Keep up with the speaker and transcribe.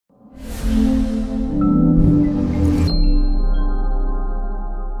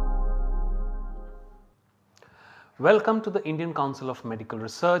Welcome to the Indian Council of Medical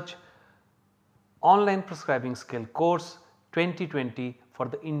Research Online Prescribing Skill Course 2020 for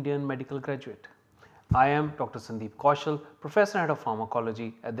the Indian Medical Graduate. I am Dr. Sandeep Kaushal, Professor Head of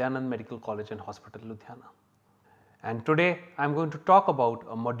Pharmacology at the Anand Medical College and Hospital, Ludhiana. And today I am going to talk about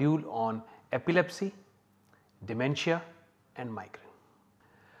a module on epilepsy, dementia and migraine.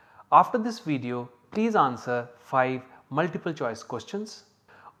 After this video, please answer 5 multiple choice questions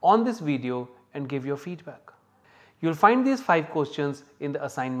on this video and give your feedback. You will find these 5 questions in the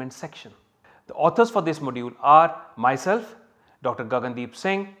assignment section. The authors for this module are myself, Dr. Gagandeep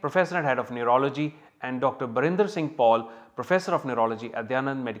Singh, Professor and Head of Neurology, and Dr. Barinder Singh Paul, Professor of Neurology at the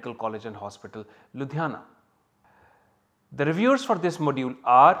Anand Medical College and Hospital, Ludhiana. The reviewers for this module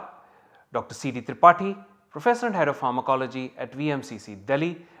are Dr. C.D. Tripathi, Professor and Head of Pharmacology at VMCC,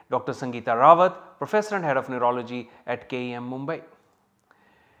 Delhi, Dr. Sangeeta Rawat, Professor and Head of Neurology at KEM, Mumbai.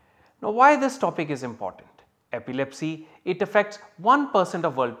 Now, why this topic is important? Epilepsy, it affects 1%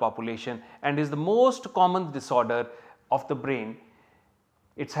 of world population and is the most common disorder of the brain.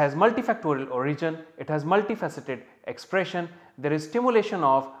 It has multifactorial origin, it has multifaceted expression, there is stimulation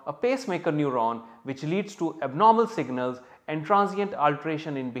of a pacemaker neuron which leads to abnormal signals and transient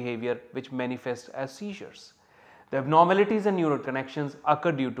alteration in behavior which manifests as seizures. The abnormalities in neural connections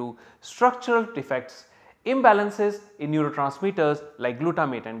occur due to structural defects, imbalances in neurotransmitters like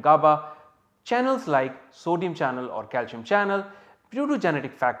glutamate and GABA, channels like sodium channel or calcium channel due to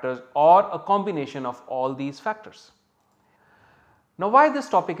genetic factors or a combination of all these factors. Now, why this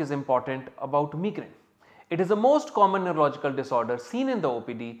topic is important about migraine? It is the most common neurological disorder seen in the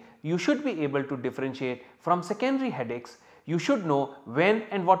OPD. You should be able to differentiate from secondary headaches. You should know when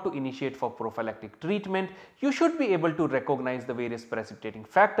and what to initiate for prophylactic treatment. You should be able to recognize the various precipitating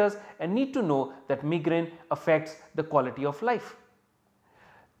factors and need to know that migraine affects the quality of life.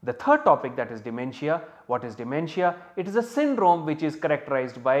 The third topic, that is dementia. What is dementia? It is a syndrome which is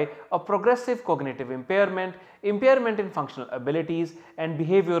characterized by a progressive cognitive impairment, impairment in functional abilities and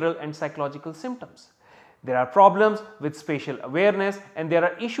behavioral and psychological symptoms. There are problems with spatial awareness and there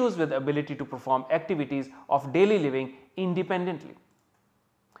are issues with ability to perform activities of daily living independently.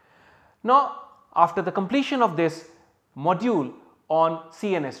 Now, after the completion of this module on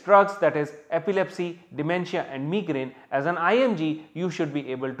CNS drugs, that is epilepsy, dementia and migraine, as an IMG you should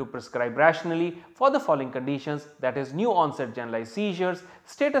be able to prescribe rationally for the following conditions, that is new onset generalized seizures,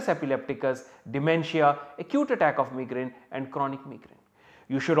 status epilepticus, dementia, acute attack of migraine and chronic migraine.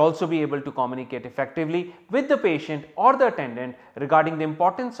 You should also be able to communicate effectively with the patient or the attendant regarding the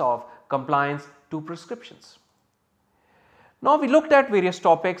importance of compliance to prescriptions. Now, we looked at various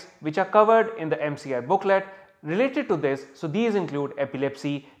topics which are covered in the MCI booklet related to this. So, these include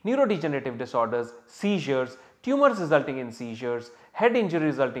epilepsy, neurodegenerative disorders, seizures, tumors resulting in seizures, head injury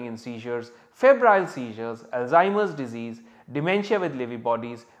resulting in seizures, febrile seizures, Alzheimer's disease, dementia with Lewy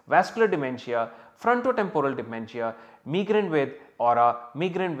bodies, vascular dementia, frontotemporal dementia, migraine with aura,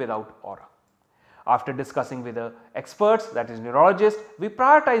 migraine without aura. After discussing with the experts, that is neurologists, we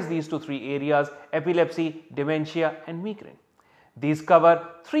prioritize these to 3 areas: epilepsy, dementia and migraine. These cover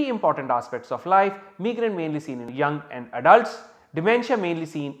 3 important aspects of life: migraine mainly seen in young and adults, dementia mainly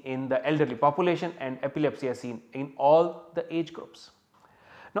seen in the elderly population and epilepsy is seen in all the age groups.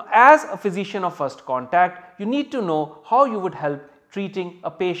 Now, as a physician of first contact, you need to know how you would help treating a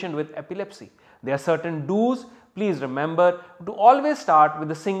patient with epilepsy. There are certain do's. Please remember to always start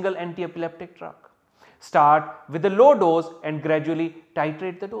with a single anti-epileptic drug. Start with a low dose and gradually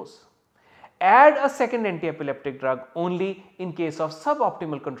titrate the dose. Add a second anti-epileptic drug only in case of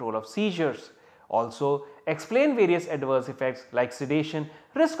suboptimal control of seizures. Also, explain various adverse effects like sedation,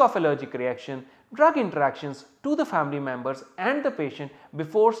 risk of allergic reaction, drug interactions to the family members and the patient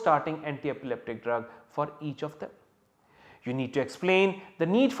before starting anti-epileptic drug for each of them. You need to explain the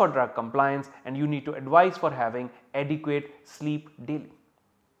need for drug compliance and you need to advise for having adequate sleep daily.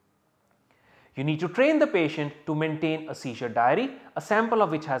 You need to train the patient to maintain a seizure diary, a sample of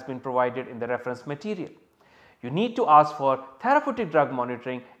which has been provided in the reference material. You need to ask for therapeutic drug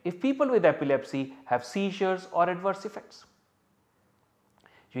monitoring if people with epilepsy have seizures or adverse effects.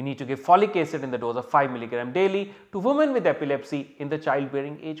 You need to give folic acid in the dose of 5 mg daily to women with epilepsy in the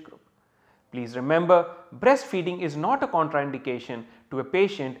childbearing age group. Please remember, breastfeeding is not a contraindication to a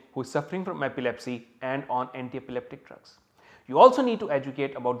patient who is suffering from epilepsy and on anti-epileptic drugs. You also need to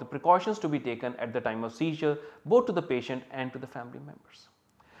educate about the precautions to be taken at the time of seizure, both to the patient and to the family members.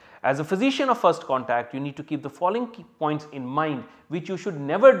 As a physician of first contact, you need to keep the following key points in mind which you should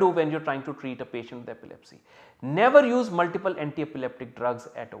never do when you are trying to treat a patient with epilepsy. Never use multiple anti-epileptic drugs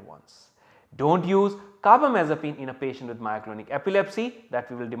at once. Do not use carbamazepine in a patient with myoclonic epilepsy, that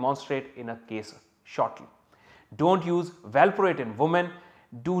we will demonstrate in a case shortly. Do not use valproate in women.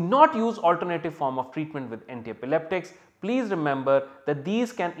 Do not use alternative form of treatment with antiepileptics. Please remember that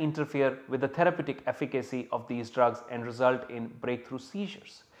these can interfere with the therapeutic efficacy of these drugs and result in breakthrough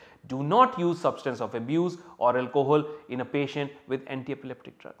seizures. Do not use substance of abuse or alcohol in a patient with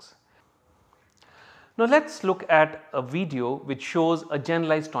antiepileptic drugs. Now let us look at a video which shows a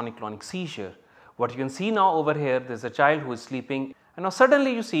generalized tonic-clonic seizure. What you can see now over here, there is a child who is sleeping, and now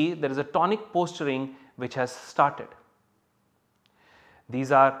suddenly you see there is a tonic posturing which has started.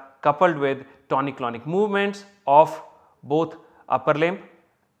 These are coupled with tonic-clonic movements of both upper limb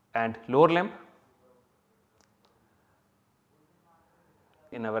and lower limb.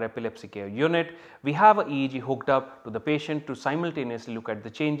 In our epilepsy care unit, we have a EEG hooked up to the patient to simultaneously look at the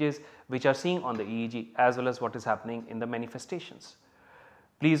changes which are seen on the EEG as well as what is happening in the manifestations.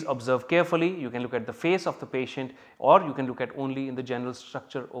 Please observe carefully. You can look at the face of the patient, or you can look at only in the general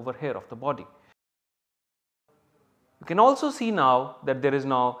structure over here of the body. You can also see now that there is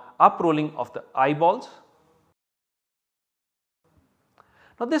now uprolling of the eyeballs.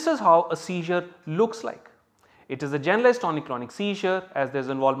 Now this is how a seizure looks like. It is a generalized tonic-clonic seizure as there is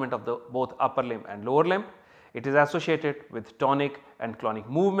involvement of the both upper limb and lower limb. It is associated with tonic and clonic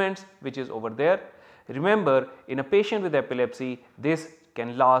movements which is over there. Remember, in a patient with epilepsy, this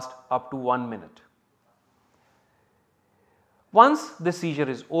can last up to 1 minute. Once the seizure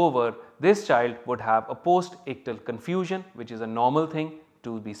is over, this child would have a post-ictal confusion, which is a normal thing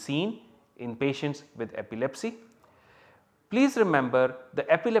to be seen in patients with epilepsy. Please remember, the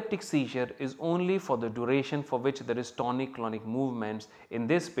epileptic seizure is only for the duration for which there is tonic-clonic movements in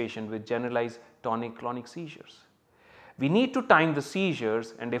this patient with generalized tonic-clonic seizures. We need to time the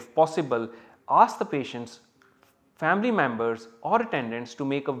seizures and if possible ask the patient's family members or attendants to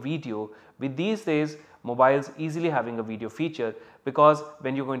make a video. With these days mobiles easily having a video feature, because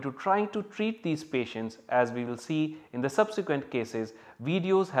when you are going to try to treat these patients, as we will see in the subsequent cases,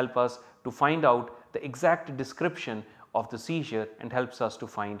 videos help us to find out the exact description of the seizure and helps us to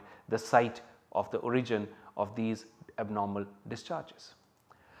find the site of the origin of these abnormal discharges.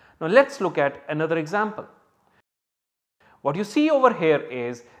 Now let us look at another example. What you see over here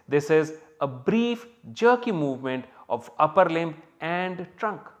is this is a brief jerky movement of upper limb and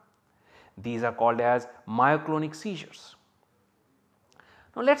trunk. These are called as myoclonic seizures.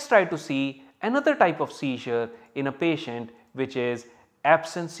 Now let us try to see another type of seizure in a patient which is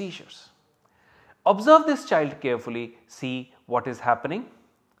absence seizures. Observe this child carefully, see what is happening.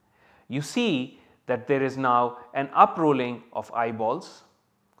 You see that there is now an uprolling of eyeballs.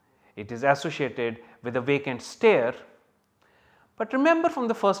 It is associated with a vacant stare. But remember, from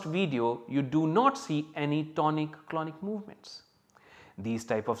the first video, you do not see any tonic-clonic movements. These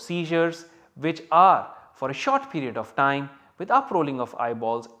type of seizures, which are for a short period of time with uprolling of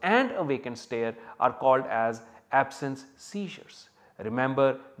eyeballs and a vacant stare, are called as absence seizures.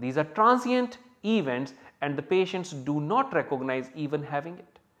 Remember, these are transient events and the patients do not recognize even having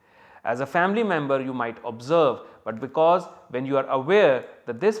it. As a family member you might observe, but because when you are aware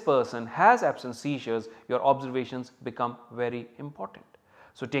that this person has absence seizures, your observations become very important.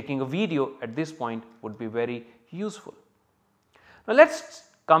 So taking a video at this point would be very useful. Now let us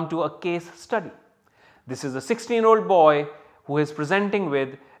come to a case study. This is a 16-year-old boy who is presenting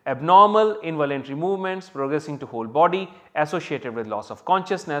with abnormal involuntary movements progressing to whole body associated with loss of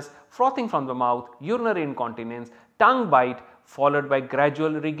consciousness, frothing from the mouth, urinary incontinence, tongue bite followed by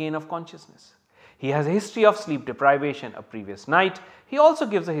gradual regain of consciousness. He has a history of sleep deprivation a previous night. He also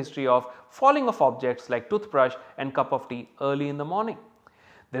gives a history of falling of objects like toothbrush and cup of tea early in the morning.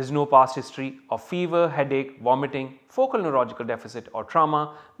 There is no past history of fever, headache, vomiting, focal neurological deficit or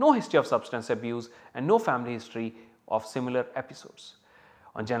trauma, no history of substance abuse and no family history of similar episodes.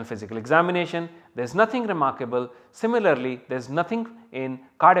 On general physical examination, there is nothing remarkable. Similarly, there is nothing in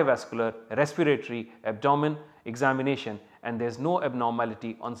cardiovascular, respiratory, abdomen examination, and there is no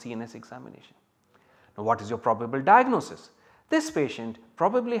abnormality on CNS examination. Now, what is your probable diagnosis? This patient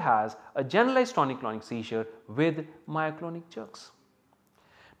probably has a generalized tonic-clonic seizure with myoclonic jerks.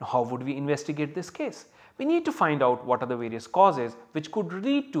 Now, how would we investigate this case? We need to find out what are the various causes which could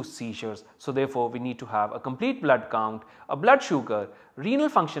lead to seizures. So therefore, we need to have a complete blood count, a blood sugar, renal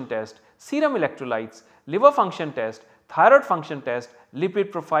function test, serum electrolytes, liver function test, thyroid function test,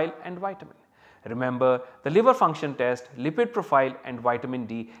 lipid profile and vitamin. Remember, the liver function test, lipid profile and vitamin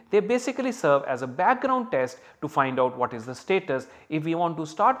D, they basically serve as a background test to find out what is the status if we want to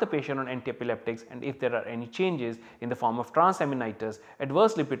start the patient on antiepileptics and if there are any changes in the form of transaminitis,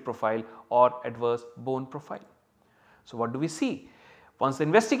 adverse lipid profile or adverse bone profile. So what do we see? Once the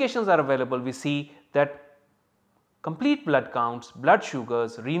investigations are available, we see that complete blood counts, blood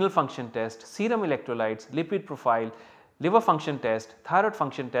sugars, renal function test, serum electrolytes, lipid profile, liver function test, thyroid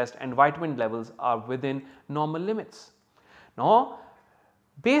function test and vitamin levels are within normal limits. Now,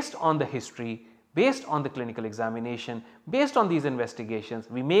 based on the history, based on the clinical examination, based on these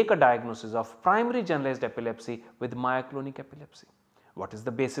investigations, we make a diagnosis of primary generalized epilepsy with myoclonic epilepsy. What is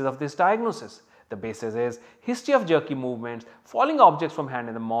the basis of this diagnosis? The basis is history of jerky movements, falling objects from hand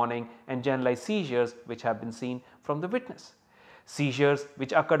in the morning and generalized seizures which have been seen from the witness. Seizures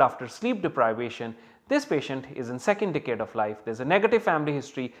which occurred after sleep deprivation. This patient is in second decade of life. There is a negative family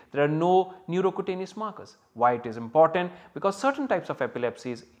history. There are no neurocutaneous markers. Why it is important? Because certain types of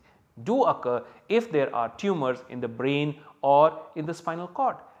epilepsies do occur if there are tumors in the brain or in the spinal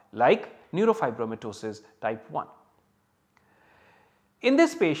cord, like neurofibromatosis type 1. In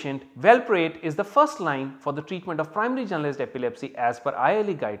this patient, valproate is the first line for the treatment of primary generalized epilepsy as per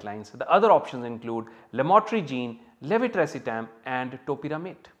ILE guidelines. The other options include lamotrigine, levetiracetam and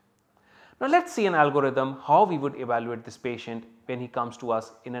topiramate. Now, let us see an algorithm how we would evaluate this patient when he comes to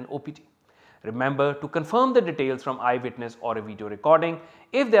us in an OPD. Remember to confirm the details from eyewitness or a video recording.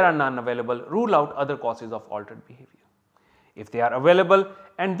 If there are none available, rule out other causes of altered behavior. If they are available,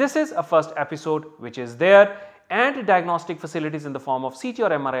 and this is a first episode which is there, and diagnostic facilities in the form of CT or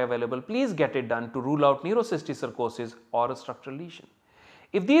MRI available, please get it done to rule out neurocystic sarcosis or a structural lesion.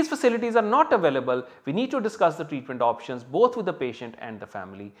 If these facilities are not available, we need to discuss the treatment options both with the patient and the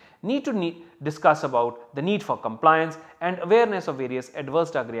family. Need to discuss about the need for compliance and awareness of various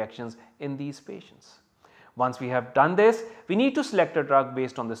adverse drug reactions in these patients. Once we have done this, we need to select a drug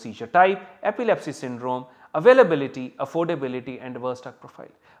based on the seizure type, epilepsy syndrome, availability, affordability and adverse drug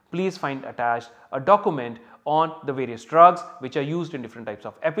profile. Please find attached a document on the various drugs which are used in different types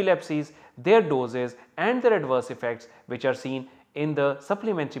of epilepsies, their doses and their adverse effects which are seen in the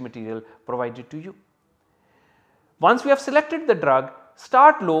supplementary material provided to you. Once we have selected the drug,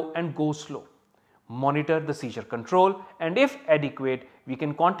 start low and go slow. Monitor the seizure control and if adequate, we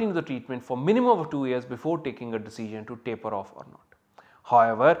can continue the treatment for minimum of 2 years before taking a decision to taper off or not.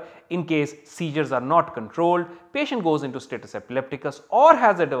 However, in case seizures are not controlled, patient goes into status epilepticus or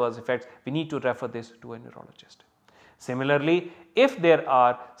has adverse effects, we need to refer this to a neurologist. Similarly, if there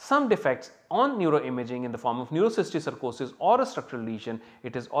are some defects on neuroimaging in the form of neurocystic sarcosis or a structural lesion,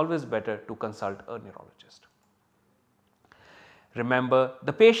 it is always better to consult a neurologist. Remember,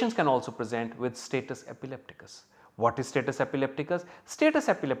 the patients can also present with status epilepticus. What is status epilepticus? Status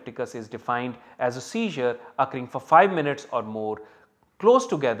epilepticus is defined as a seizure occurring for 5 minutes or more close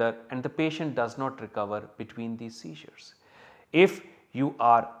together and the patient does not recover between these seizures. If you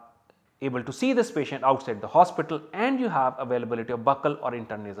are able to see this patient outside the hospital and you have availability of buccal or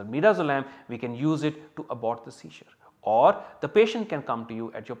intranasal midazolam, we can use it to abort the seizure. Or the patient can come to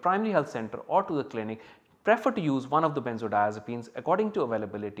you at your primary health center or to the clinic. Prefer to use one of the benzodiazepines according to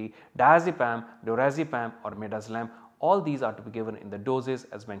availability, diazepam, lorazepam or midazolam. All these are to be given in the doses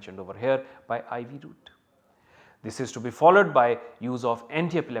as mentioned over here by IV route. This is to be followed by use of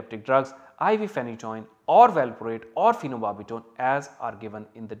anti-epileptic drugs, IV phenytoin or valproate or phenobarbital as are given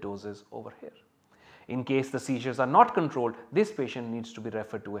in the doses over here. In case the seizures are not controlled, this patient needs to be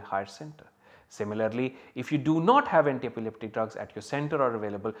referred to a higher center. Similarly, if you do not have anti-epileptic drugs at your center or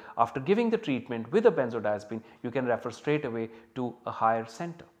available, after giving the treatment with a benzodiazepine, you can refer straight away to a higher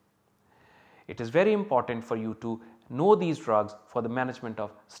center. It is very important for you to know these drugs for the management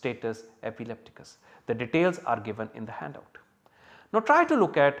of status epilepticus. The details are given in the handout. Now try to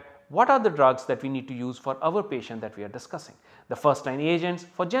look at what are the drugs that we need to use for our patient that we are discussing. The first line agents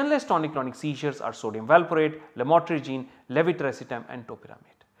for generalized tonic-clonic seizures are sodium valproate, lamotrigine, levetiracetam and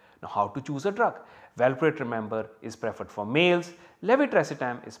topiramate. Now how to choose a drug? Valproate, remember, is preferred for males,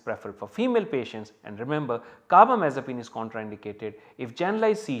 levetiracetam is preferred for female patients, and remember carbamazepine is contraindicated if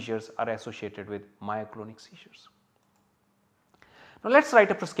generalized seizures are associated with myoclonic seizures. Now let us write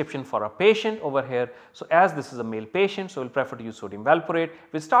a prescription for a patient over here. So as this is a male patient, so we will prefer to use sodium valproate. We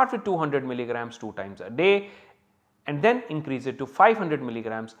will start with 200 milligrams 2 times a day and then increase it to 500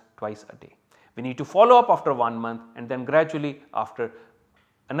 milligrams twice a day. We need to follow up after 1 month and then gradually after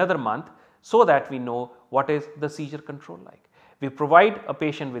another month so that we know what is the seizure control like. We provide a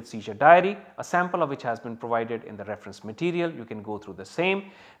patient with seizure diary, a sample of which has been provided in the reference material. You can go through the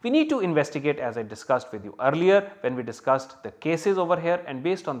same. We need to investigate, as I discussed with you earlier when we discussed the cases over here, and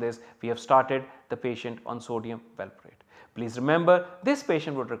based on this we have started the patient on sodium valproate. Please remember, this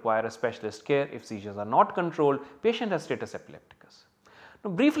patient would require a specialist care if seizures are not controlled. Patient has status epilepticus. Now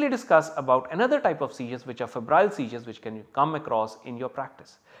briefly discuss about another type of seizures, which are febrile seizures, which can come across in your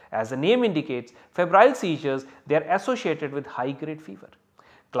practice. As the name indicates, febrile seizures, they are associated with high grade fever.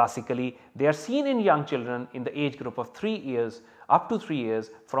 Classically, they are seen in young children in the age group of 3 years up to 3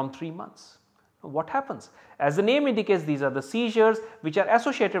 years from 3 months. What happens? As the name indicates, these are the seizures which are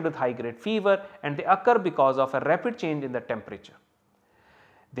associated with high grade fever, and they occur because of a rapid change in the temperature.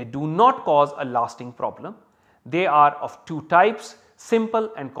 They do not cause a lasting problem. They are of two types,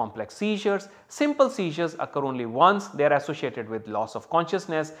 simple and complex seizures. Simple seizures occur only once. They are associated with loss of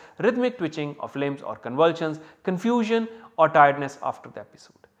consciousness, rhythmic twitching of limbs or convulsions, confusion or tiredness after the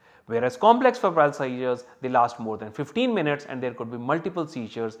episode. Whereas complex febrile seizures, they last more than 15 minutes and there could be multiple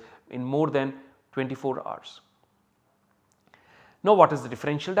seizures in more than 24 hours. Now what is the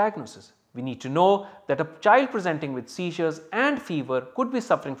differential diagnosis? We need to know that a child presenting with seizures and fever could be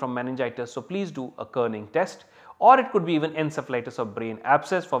suffering from meningitis, so please do a Kerning test, or it could be even encephalitis or brain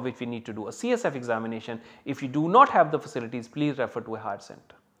abscess, for which we need to do a CSF examination. If you do not have the facilities, please refer to a higher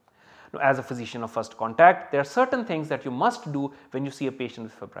center. Now, as a physician of first contact, there are certain things that you must do when you see a patient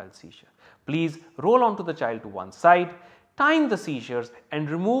with febrile seizure. Please roll onto the child to one side, time the seizures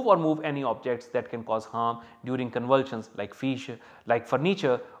and remove or move any objects that can cause harm during convulsions like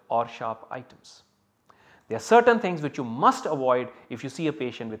furniture or sharp items. There are certain things which you must avoid if you see a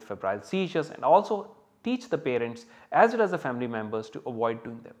patient with febrile seizures, and also teach the parents as well as the family members to avoid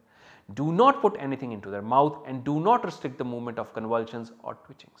doing them. Do not put anything into their mouth and do not restrict the movement of convulsions or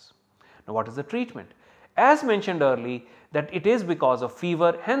twitchings. Now what is the treatment? As mentioned earlier, that it is because of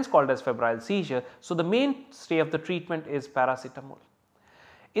fever, hence called as febrile seizure, so the mainstay of the treatment is paracetamol.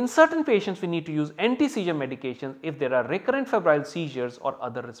 In certain patients, we need to use anti-seizure medications if there are recurrent febrile seizures or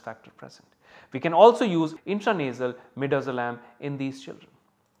other risk factor present. We can also use intranasal midazolam in these children.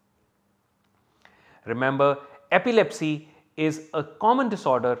 Remember, epilepsy is a common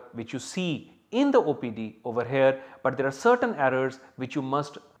disorder which you see in the OPD over here, but there are certain errors which you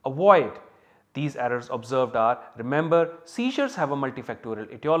must avoid. These errors observed are, remember, seizures have a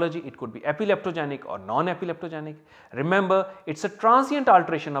multifactorial etiology. It could be epileptogenic or non-epileptogenic. Remember, it's a transient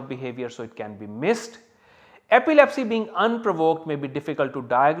alteration of behavior, so it can be missed. Epilepsy being unprovoked may be difficult to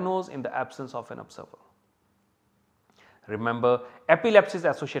diagnose in the absence of an observer. Remember, epilepsy is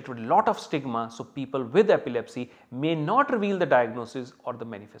associated with a lot of stigma, so people with epilepsy may not reveal the diagnosis or the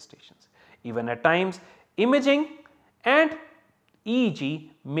manifestations. Even at times, imaging and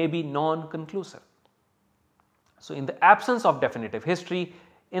EEG may be non-conclusive. So in the absence of definitive history,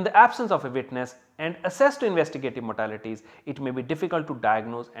 in the absence of a witness and access to investigative modalities, it may be difficult to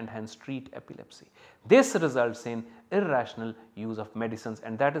diagnose and hence treat epilepsy. This results in irrational use of medicines,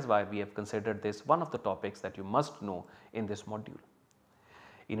 and that is why we have considered this one of the topics that you must know in this module.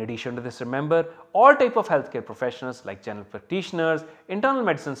 In addition to this, remember, all type of healthcare professionals like general practitioners, internal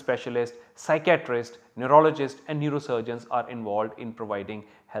medicine specialists, psychiatrists, neurologists and neurosurgeons are involved in providing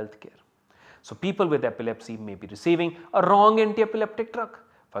healthcare. So people with epilepsy may be receiving a wrong anti-epileptic drug.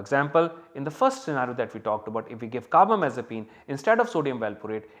 For example, in the first scenario that we talked about, if we give carbamazepine instead of sodium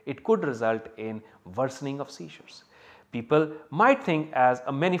valproate, it could result in worsening of seizures. People might think as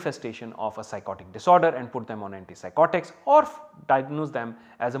a manifestation of a psychotic disorder and put them on antipsychotics, or diagnose them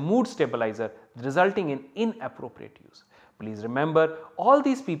as a mood stabilizer, resulting in inappropriate use. Please remember, all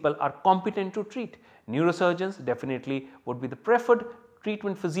these people are competent to treat. Neurosurgeons definitely would be the preferred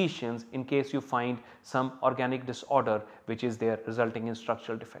treatment physicians in case you find some organic disorder which is there resulting in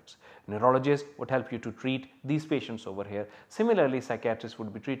structural defects. Neurologists would help you to treat these patients over here. Similarly, psychiatrists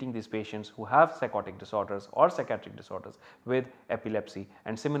would be treating these patients who have psychotic disorders or psychiatric disorders with epilepsy,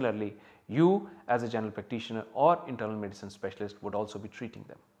 and similarly you as a general practitioner or internal medicine specialist would also be treating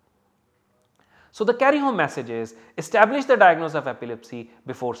them. So the carry home message is, establish the diagnosis of epilepsy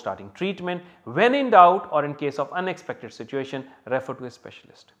before starting treatment. When in doubt or in case of unexpected situation, refer to a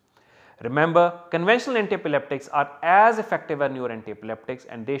specialist. Remember, conventional antiepileptics are as effective as newer antiepileptics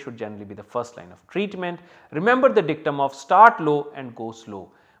and they should generally be the first line of treatment. Remember the dictum of start low and go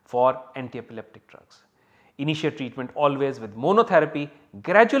slow for antiepileptic drugs. Initiate treatment always with monotherapy,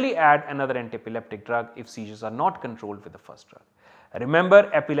 gradually add another antiepileptic drug if seizures are not controlled with the first drug. Remember,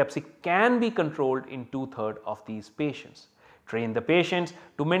 epilepsy can be controlled in 2/3 of these patients. Train the patients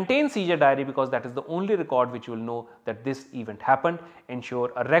to maintain seizure diary because that is the only record which you will know that this event happened.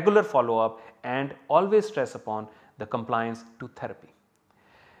 Ensure a regular follow-up and always stress upon the compliance to therapy.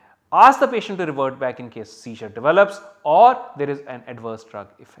 Ask the patient to revert back in case seizure develops or there is an adverse drug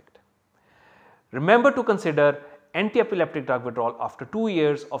effect. Remember to consider anti-epileptic drug withdrawal after 2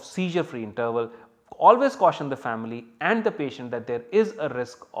 years of seizure-free interval. Always caution the family and the patient that there is a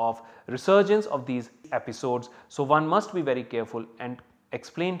risk of resurgence of these episodes, so one must be very careful and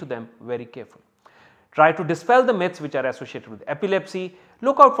Explain to them very carefully. Try to dispel the myths which are associated with epilepsy.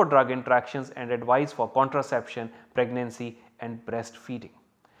 Look out for drug interactions and advice for contraception, pregnancy and breastfeeding.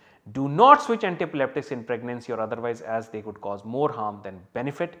 Do not switch antiepileptics in pregnancy or otherwise, as they could cause more harm than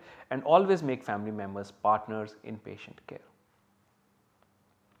benefit, and always make family members partners in patient care.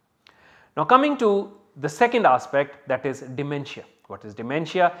 Now coming to the second aspect, that is dementia. What is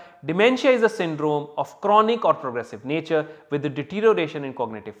dementia? Dementia is a syndrome of chronic or progressive nature with a deterioration in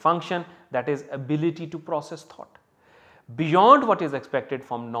cognitive function, that is ability to process thought, beyond what is expected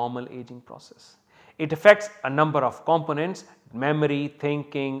from normal aging process. It affects a number of components: memory,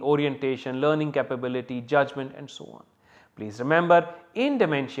 thinking, orientation, learning capability, judgment and so on. Please remember, in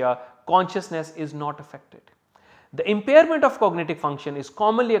dementia, consciousness is not affected. The impairment of cognitive function is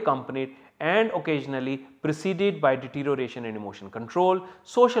commonly accompanied and occasionally preceded by deterioration in emotion control,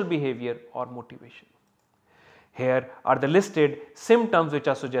 social behavior or motivation. Here are the listed symptoms which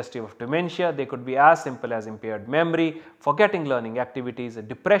are suggestive of dementia. They could be as simple as impaired memory, forgetting learning activities,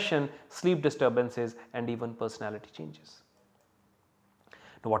 depression, sleep disturbances and even personality changes.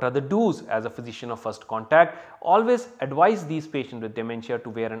 Now, what are the do's as a physician of first contact? Always advise these patients with dementia to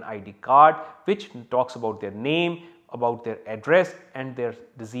wear an ID card which talks about their name, about their address and their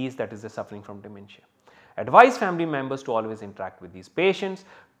disease, that is, they're suffering from dementia. Advise family members to always interact with these patients.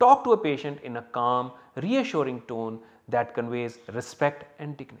 Talk to a patient in a calm, reassuring tone that conveys respect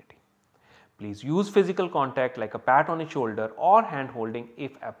and dignity. Please use physical contact like a pat on the shoulder or hand holding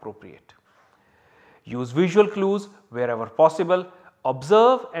if appropriate. Use visual clues wherever possible.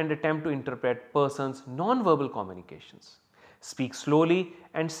 Observe and attempt to interpret persons' non-verbal communications. Speak slowly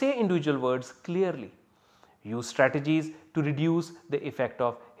and say individual words clearly. Use strategies to reduce the effect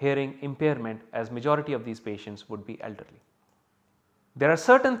of hearing impairment, as majority of these patients would be elderly. There are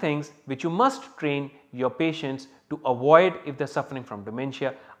certain things which you must train your patients to avoid if they are suffering from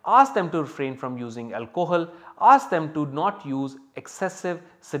dementia. Ask them to refrain from using alcohol. Ask them to not use excessive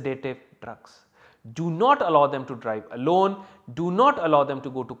sedative drugs. Do not allow them to drive alone. Do not allow them to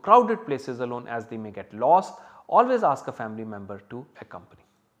go to crowded places alone, as they may get lost. Always ask a family member to accompany.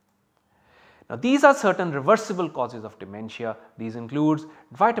 Now, these are certain reversible causes of dementia. These include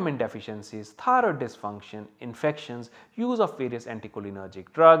vitamin deficiencies, thyroid dysfunction, infections, use of various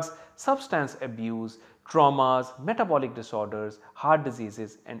anticholinergic drugs, substance abuse, traumas, metabolic disorders, heart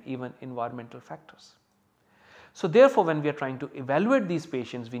diseases and even environmental factors. So therefore, when we are trying to evaluate these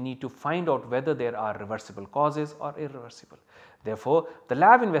patients, we need to find out whether there are reversible causes or irreversible. Therefore, the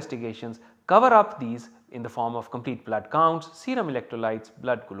lab investigations cover up these in the form of complete blood counts, serum electrolytes,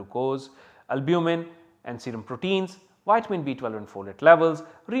 blood glucose, albumin and serum proteins, vitamin B12 and folate levels,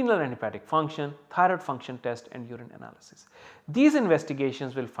 renal and hepatic function, thyroid function test and urine analysis. These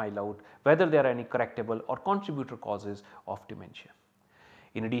investigations will find out whether there are any correctable or contributor causes of dementia.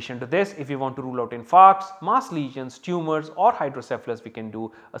 In addition to this, if you want to rule out infarcts, mass lesions, tumors or hydrocephalus, we can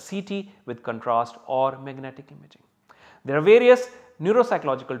do a CT with contrast or magnetic imaging. There are various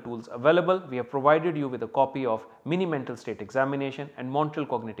neuropsychological tools available. We have provided you with a copy of Mini Mental State Examination and Montreal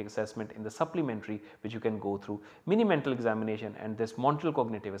Cognitive Assessment in the supplementary, which you can go through. Mini Mental Examination and this Montreal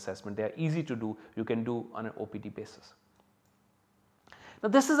Cognitive Assessment, they are easy to do. You can do on an OPD basis. Now,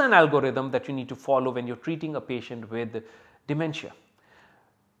 this is an algorithm that you need to follow when you're treating a patient with dementia.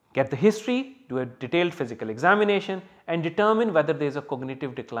 Get the history, do a detailed physical examination and determine whether there is a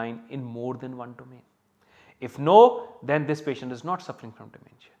cognitive decline in more than one domain. If no, then this patient is not suffering from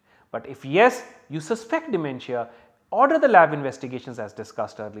dementia. But if yes, you suspect dementia, order the lab investigations as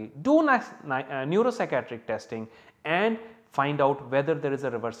discussed earlier, do neuropsychiatric testing and find out whether there is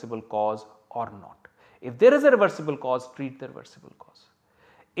a reversible cause or not. If there is a reversible cause, treat the reversible cause.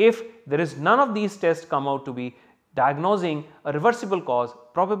 If there is none of these tests come out to be diagnosing a reversible cause,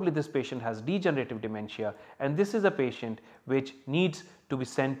 probably this patient has degenerative dementia and this is a patient which needs to be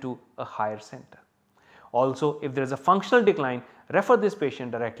sent to a higher center. Also, if there is a functional decline, refer this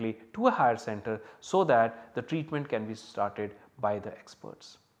patient directly to a higher center so that the treatment can be started by the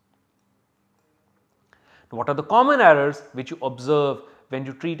experts. Now, what are the common errors which you observe when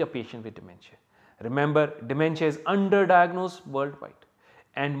you treat a patient with dementia? Remember, dementia is underdiagnosed worldwide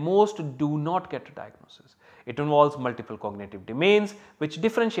and most do not get a diagnosis. It involves multiple cognitive domains which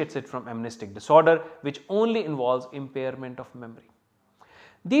differentiates it from amnestic disorder, which only involves impairment of memory.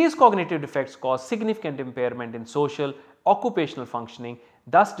 These cognitive defects cause significant impairment in social, occupational functioning,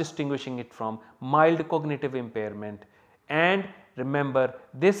 thus distinguishing it from mild cognitive impairment, and remember,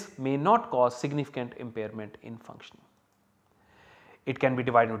 this may not cause significant impairment in functioning. It can be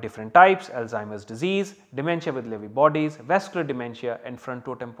divided into different types: Alzheimer's disease, dementia with Lewy bodies, vascular dementia and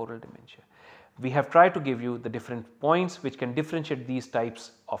frontotemporal dementia. We have tried to give you the different points which can differentiate these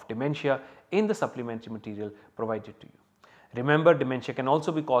types of dementia in the supplementary material provided to you. Remember, dementia can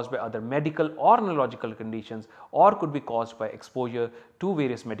also be caused by other medical or neurological conditions or could be caused by exposure to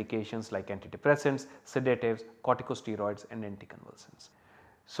various medications like antidepressants, sedatives, corticosteroids and anticonvulsants.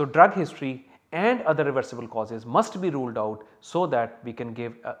 So, drug history and other reversible causes must be ruled out so that we can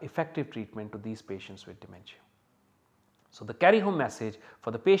give effective treatment to these patients with dementia. So, the carry home message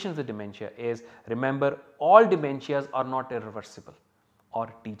for the patients with dementia is, remember, all dementias are not irreversible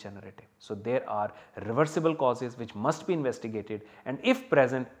or degenerative. So, there are reversible causes which must be investigated, and if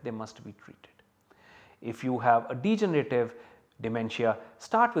present they must be treated. If you have a degenerative dementia,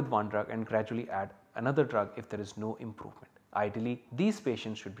 start with one drug and gradually add another drug if there is no improvement. Ideally, these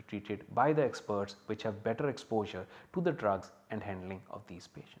patients should be treated by the experts which have better exposure to the drugs and handling of these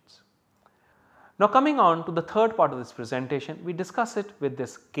patients. Now, coming on to the third part of this presentation, we discuss it with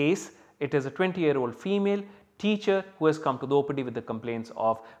this case. It is a 20-year-old female teacher who has come to the OPD with the complaints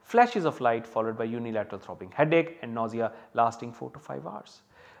of flashes of light followed by unilateral throbbing headache and nausea lasting 4 to 5 hours.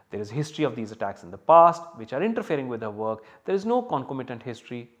 There is a history of these attacks in the past which are interfering with her work. There is no concomitant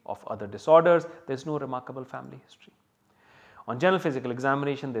history of other disorders. There is no remarkable family history. On general physical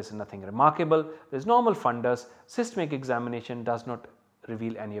examination, there is nothing remarkable. There is normal fundus. Systemic examination does not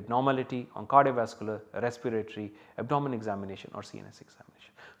reveal any abnormality on cardiovascular, respiratory, abdomen examination or CNS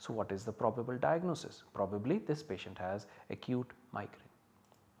examination. So, what is the probable diagnosis? Probably this patient has acute migraine.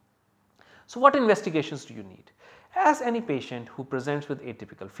 So, what investigations do you need? As any patient who presents with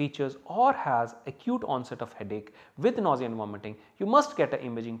atypical features or has acute onset of headache with nausea and vomiting, you must get an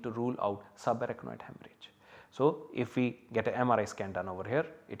imaging to rule out subarachnoid hemorrhage. So, if we get an MRI scan done over here,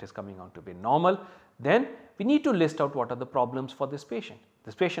 it is coming out to be normal. Then we need to list out what are the problems for this patient.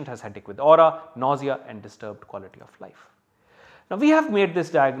 This patient has headache with aura, nausea and disturbed quality of life. Now, we have made this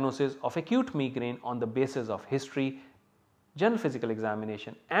diagnosis of acute migraine on the basis of history, general physical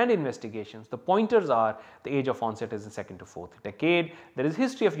examination and investigations. The pointers are the age of onset is in 2nd to 4th decade. There is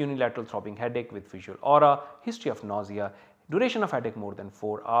history of unilateral throbbing headache with visual aura, history of nausea, duration of headache more than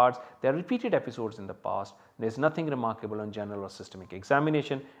 4 hours. There are repeated episodes in the past. There is nothing remarkable on general or systemic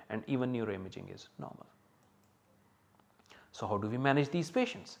examination, and even neuroimaging is normal. So, how do we manage these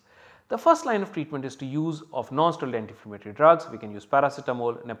patients? The first line of treatment is to use of non-steroidal anti-inflammatory drugs. We can use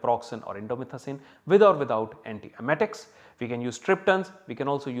paracetamol, naproxen or indomethacin with or without antiemetics. We can use triptans. We can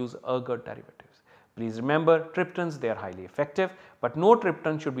also use ergot derivatives. Please remember, triptans, they are highly effective, but no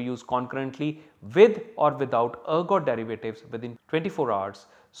triptan should be used concurrently with or without ergot derivatives within 24 hours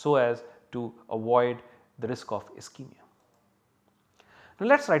so as to avoid the risk of ischemia. Now,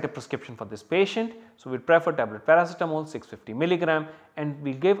 let us write a prescription for this patient. So, we prefer tablet paracetamol 650 mg, and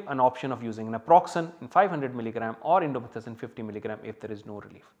we give an option of using naproxen in 500 mg or indomethacin 50 mg if there is no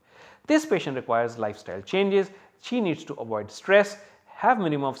relief. This patient requires lifestyle changes. She needs to avoid stress, have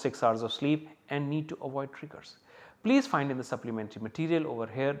minimum of 6 hours of sleep and need to avoid triggers. Please find in the supplementary material over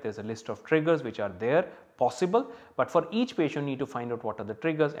here, there is a list of triggers which are there possible, but for each patient you need to find out what are the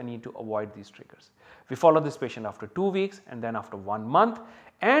triggers and need to avoid these triggers. We follow this patient after 2 weeks and then after 1 month,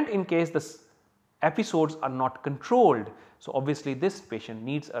 and in case the episodes are not controlled, so obviously this patient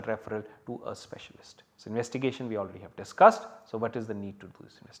needs a referral to a specialist. So, investigation we already have discussed. So, what is the need to do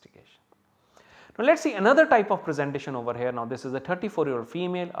this investigation? Now, let us see another type of presentation over here. Now, this is a 34-year-old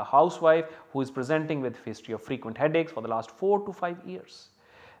female, a housewife who is presenting with history of frequent headaches for the last 4 to 5 years.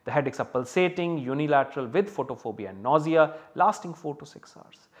 The headaches are pulsating, unilateral with photophobia and nausea lasting 4 to 6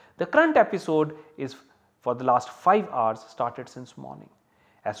 hours. The current episode is for the last 5 hours, started since morning.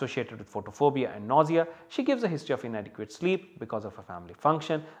 Associated with photophobia and nausea, she gives a history of inadequate sleep because of a family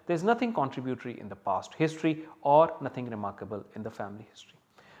function. There is nothing contributory in the past history or nothing remarkable in the family history.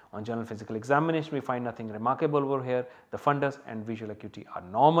 On general physical examination, we find nothing remarkable over here. The fundus and visual acuity are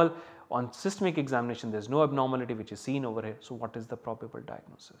normal. On systemic examination, there is no abnormality which is seen over here. So, what is the probable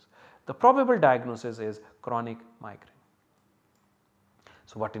diagnosis? The probable diagnosis is chronic migraine.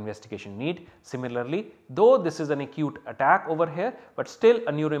 So, what investigation need? Similarly, though this is an acute attack over here, but still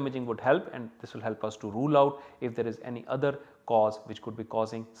a neuroimaging would help, and this will help us to rule out if there is any other cause which could be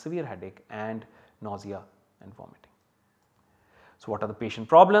causing severe headache and nausea and vomiting. So, what are the patient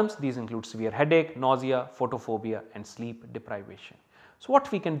problems? These include severe headache, nausea, photophobia and sleep deprivation. So,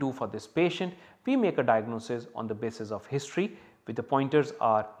 what we can do for this patient? We make a diagnosis on the basis of history, with the pointers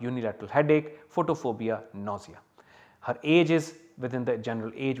are unilateral headache, photophobia, nausea. Her age is within the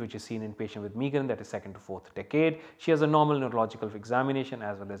general age which is seen in patient with migraine, that is 2nd to 4th decade. She has a normal neurological examination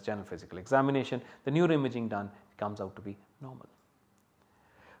as well as general physical examination. The neuroimaging done comes out to be normal.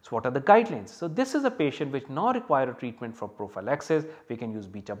 So what are the guidelines? So this is a patient which now require a treatment for prophylaxis. We can use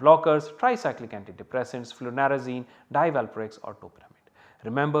beta blockers, tricyclic antidepressants, flunarizine, divalproex or topiramate.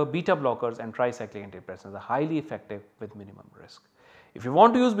 Remember, beta blockers and tricyclic antidepressants are highly effective with minimum risk. If you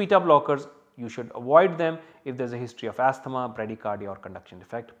want to use beta blockers, you should avoid them if there is a history of asthma, bradycardia or conduction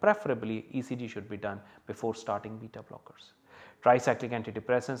defect. Preferably ECG should be done before starting beta blockers. Tricyclic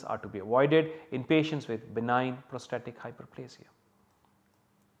antidepressants are to be avoided in patients with benign prostatic hyperplasia.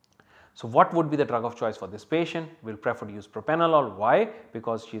 So what would be the drug of choice for this patient? We will prefer to use propranolol. Why?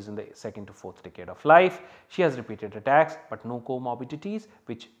 Because she is in the 2nd to 4th decade of life. She has repeated attacks but no comorbidities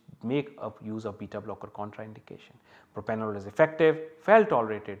which make up use of beta blocker contraindication. Propranolol is effective, well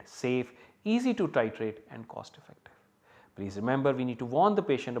tolerated, safe, easy to titrate and cost effective. Please remember, we need to warn the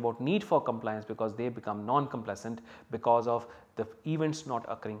patient about need for compliance because they become non-complacent because of the events not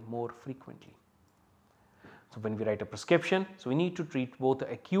occurring more frequently. So when we write a prescription, so we need to treat both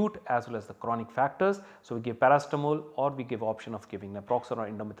the acute as well as the chronic factors. So we give paracetamol or we give option of giving naproxen or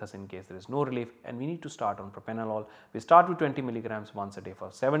indomethacin in case there is no relief, and we need to start on propranolol. We start with 20 milligrams once a day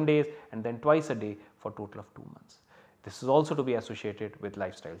for 7 days and then twice a day for a total of 2 months. This is also to be associated with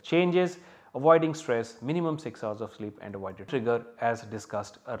lifestyle changes, avoiding stress, minimum 6 hours of sleep and avoid a trigger as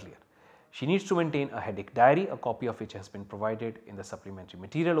discussed earlier. She needs to maintain a headache diary, a copy of which has been provided in the supplementary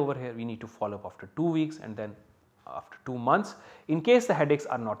material over here. We need to follow up after 2 weeks and then after 2 months. In case the headaches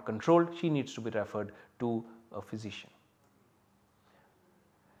are not controlled, she needs to be referred to a physician.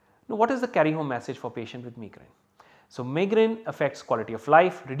 Now, what is the carry home message for patient with migraine? So migraine affects quality of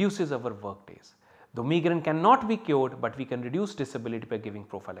life, reduces our work days. Though migraine cannot be cured, but we can reduce disability by giving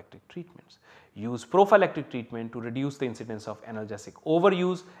prophylactic treatments. Use prophylactic treatment to reduce the incidence of analgesic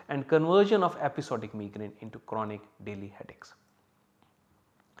overuse and conversion of episodic migraine into chronic daily headaches.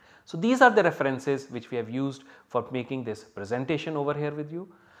 So these are the references which we have used for making this presentation over here with you,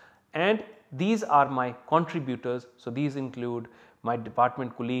 and these are my contributors. So these include my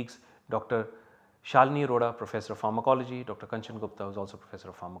department colleagues, Dr. Shalini Arora, Professor of Pharmacology, Dr. Kanchan Gupta, who is also Professor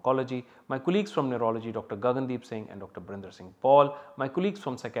of Pharmacology, my colleagues from Neurology, Dr. Gagandeep Singh and Dr. Brinder Singh Paul, my colleagues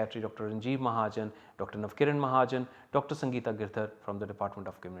from Psychiatry, Dr. Ranjeev Mahajan, Dr. Navkiran Mahajan, Dr. Sangeeta Girdhar from the Department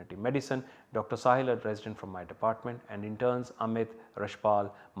of Community Medicine, Dr. Sahil, a resident from my department, and interns Amit,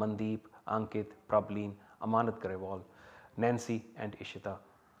 Rashpal, Mandeep, Ankit, Prableen, Amanat Garewal, Nancy and Ishita.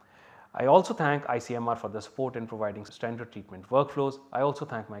 I also thank ICMR for the support in providing standard treatment workflows. I also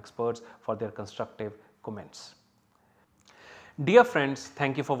thank my experts for their constructive comments. Dear friends,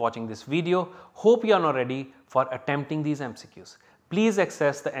 thank you for watching this video. Hope you are now ready for attempting these MCQs. Please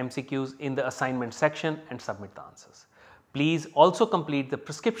access the MCQs in the assignment section and submit the answers. Please also complete the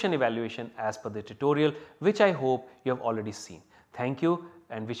prescription evaluation as per the tutorial, which I hope you have already seen. Thank you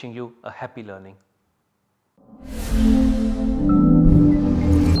and wishing you a happy learning.